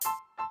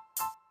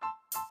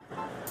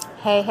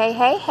Hey, hey,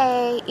 hey,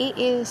 hey, it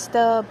is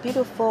the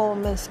beautiful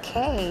Miss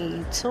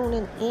K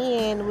tuning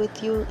in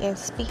with you and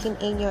speaking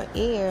in your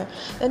ear.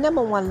 The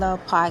number one love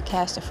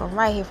podcaster from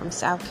right here from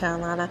South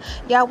Carolina.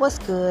 Y'all, what's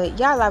good?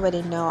 Y'all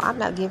already know I'm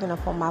not giving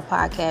up on my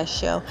podcast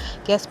show.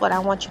 Guess what? I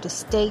want you to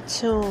stay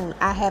tuned.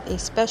 I have a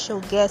special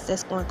guest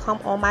that's going to come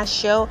on my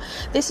show.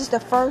 This is the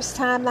first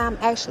time that I'm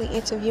actually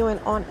interviewing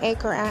on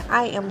Anchor, and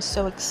I am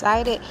so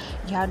excited.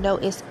 Y'all know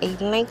it's a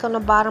link on the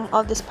bottom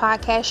of this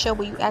podcast show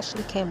where you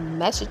actually can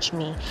message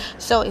me.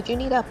 So if you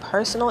need a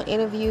personal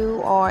interview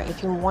or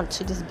if you want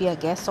to just be a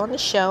guest on the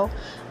show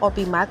or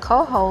be my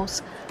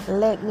co-host,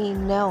 let me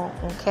know,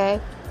 okay?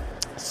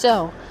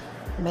 So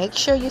make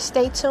sure you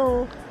stay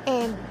tuned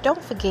and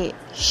don't forget,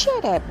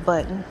 share that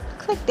button.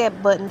 Click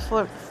that button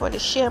for to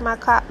share my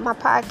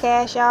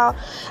podcast, y'all.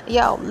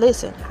 Yo,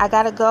 listen, I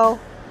gotta go.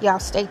 Y'all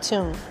stay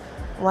tuned.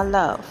 One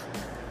love.